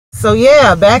So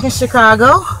yeah, back in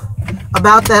Chicago,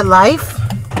 about that life.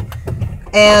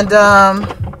 And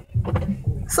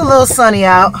it's a little sunny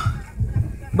out,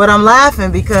 but I'm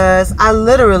laughing because I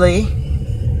literally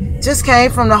just came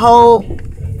from the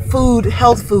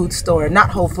health food store,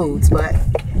 not Whole Foods, but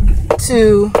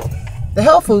to the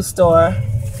health food store.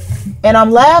 And I'm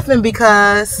laughing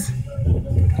because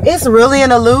it's really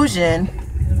an illusion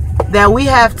that we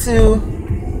have to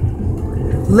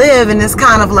live in this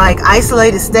kind of like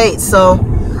isolated state. So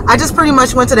I just pretty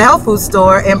much went to the health food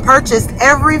store and purchased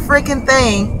every freaking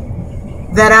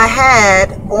thing that I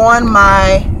had on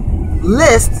my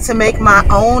list to make my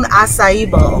own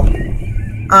acai bowl.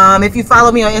 If you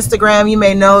follow me on Instagram, you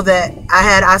may know that I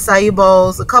had acai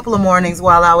bowls a couple of mornings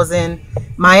while I was in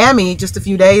Miami just a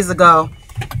few days ago.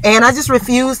 And I just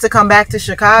refused to come back to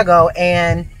Chicago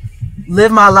and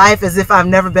live my life as if I've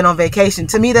never been on vacation.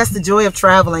 To me, that's the joy of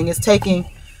traveling, is taking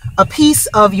a piece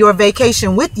of your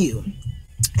vacation with you.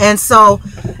 And so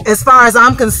as far as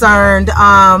I'm concerned,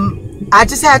 I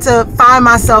just had to find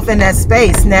myself in that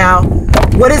space. Now,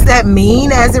 what does that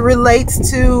mean as it relates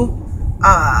to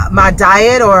my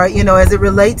diet, or, you know, as it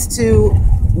relates to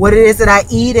what it is that I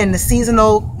eat and the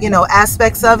seasonal, you know,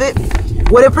 aspects of it?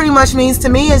 What it pretty much means to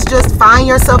me is just find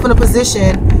yourself in a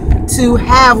position to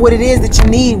have what it is that you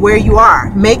need where you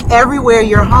are. Make everywhere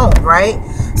your home, right?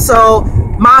 So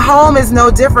my home is no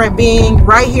different being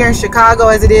right here in Chicago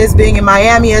as it is being in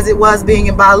Miami, as it was being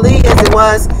in Bali, as it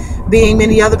was being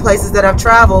many other places that I've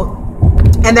traveled.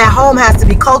 And that home has to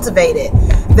be cultivated.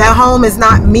 That home is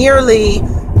not merely,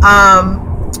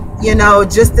 you know,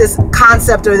 just this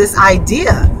concept or this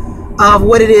idea of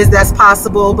what it is that's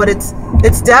possible, but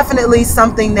it's definitely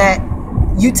something that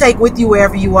you take with you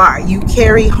wherever you are. You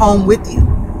carry home with you.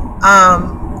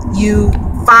 You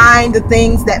find the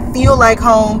things that feel like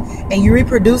home and you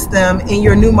reproduce them in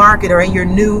your new market or in your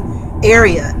new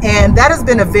area. And that has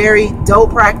been a very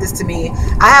dope practice to me.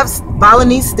 I have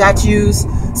Balinese statues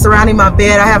surrounding my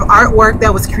bed. I have artwork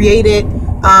that was created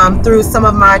through some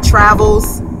of my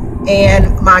travels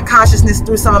and my consciousness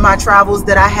through some of my travels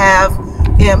that I have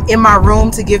in my room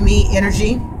to give me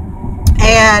energy.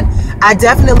 And I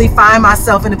definitely find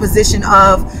myself in a position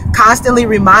of constantly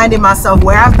reminding myself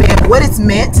where I've been, what it's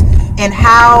meant, and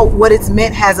how what it's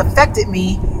meant has affected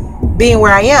me being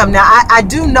where I am. Now, I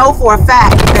do know for a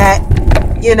fact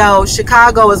that, you know,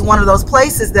 Chicago is one of those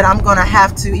places that I'm going to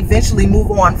have to eventually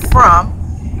move on from.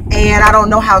 And I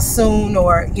don't know how soon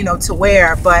or, you know, to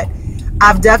where, but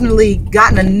I've definitely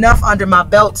gotten enough under my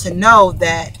belt to know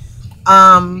that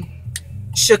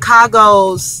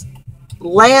Chicago's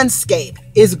landscape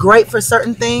is great for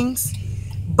certain things,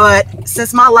 but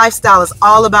since my lifestyle is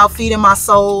all about feeding my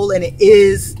soul, and it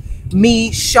is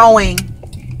me showing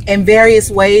in various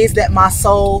ways that my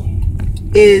soul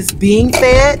is being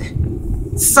fed,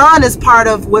 sun is part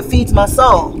of what feeds my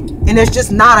soul, and there's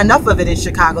just not enough of it in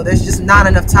Chicago. There's just not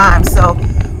enough time. So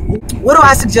what do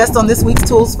I suggest on this week's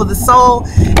Tools for the Soul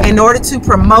in order to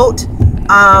promote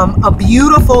a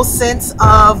beautiful sense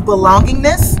of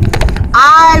belongingness?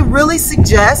 I really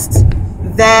suggest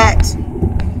that,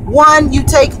 one, you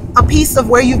take a piece of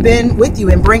where you've been with you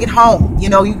and bring it home. You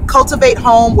know, you cultivate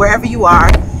home wherever you are.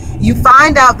 You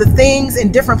find out the things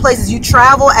in different places. You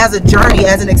travel as a journey,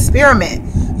 as an experiment.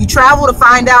 You travel to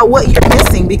find out what you're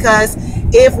missing, because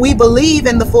if we believe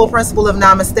in the full principle of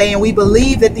Namaste, and we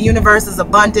believe that the universe is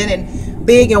abundant and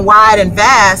big and wide and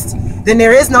vast, then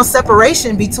there is no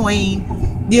separation between,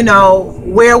 you know,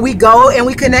 where we go and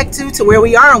we connect to where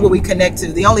we are and what we connect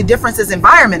to. The only difference is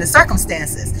environment and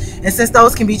circumstances. And since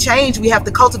those can be changed, we have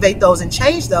to cultivate those and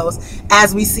change those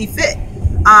as we see fit.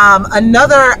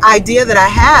 Another idea that I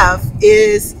have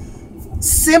is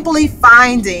simply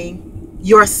finding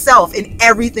yourself in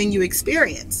everything you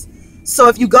experience. So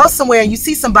if you go somewhere and you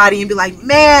see somebody and be like,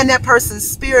 man, that person's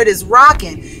spirit is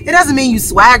rocking, it doesn't mean you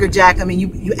swagger jack. I mean,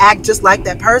 you act just like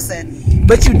that person,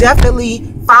 but you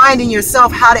definitely find in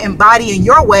yourself how to embody in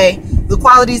your way the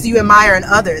qualities you admire in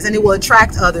others, and it will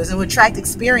attract others and will attract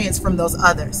experience from those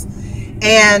others.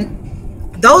 And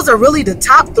those are really the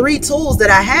top 3 tools that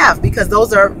I have, because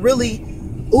those are really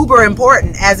uber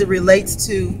important as it relates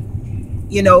to,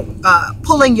 you know,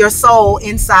 pulling your soul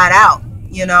inside out.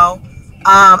 You know,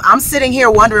 I'm sitting here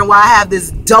wondering why I have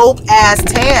this dope ass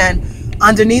tan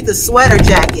underneath a sweater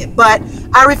jacket, but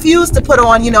I refuse to put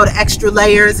on, you know, the extra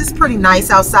layers. It's pretty nice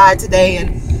outside today,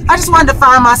 and I just wanted to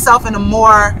find myself in a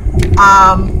more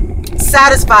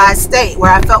satisfied state,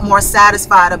 where I felt more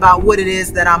satisfied about what it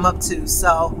is that I'm up to.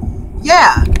 So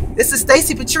yeah, this is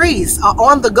Stacy Patrice,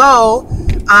 on the go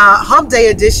hump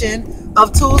day edition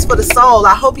of Tools for the Soul.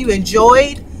 I hope you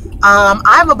enjoyed.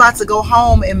 I'm about to go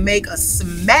home and make a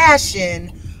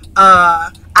smashing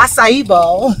acai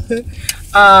bowl,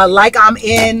 like I'm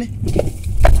in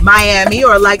Miami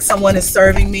or like someone is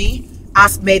serving me. I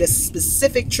made a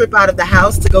specific trip out of the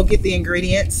house to go get the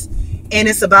ingredients, and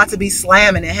it's about to be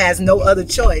slamming. It has no other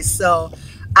choice. So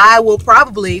I will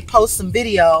probably post some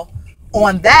video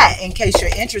on that in case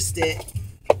you're interested.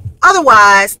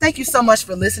 Otherwise, thank you so much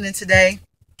for listening today.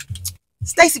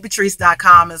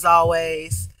 StacyPatrice.com as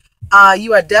always.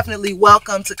 You are definitely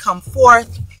welcome to come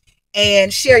forth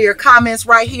and share your comments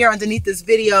right here underneath this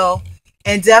video,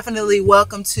 and definitely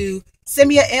welcome to send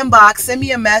me an inbox, send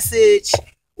me a message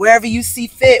wherever you see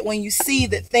fit when you see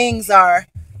that things are,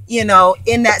 you know,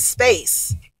 in that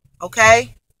space.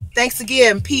 Okay? Thanks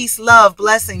again. Peace, love,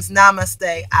 blessings.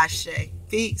 Namaste. Ashe.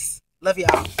 Peace. Love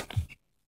y'all.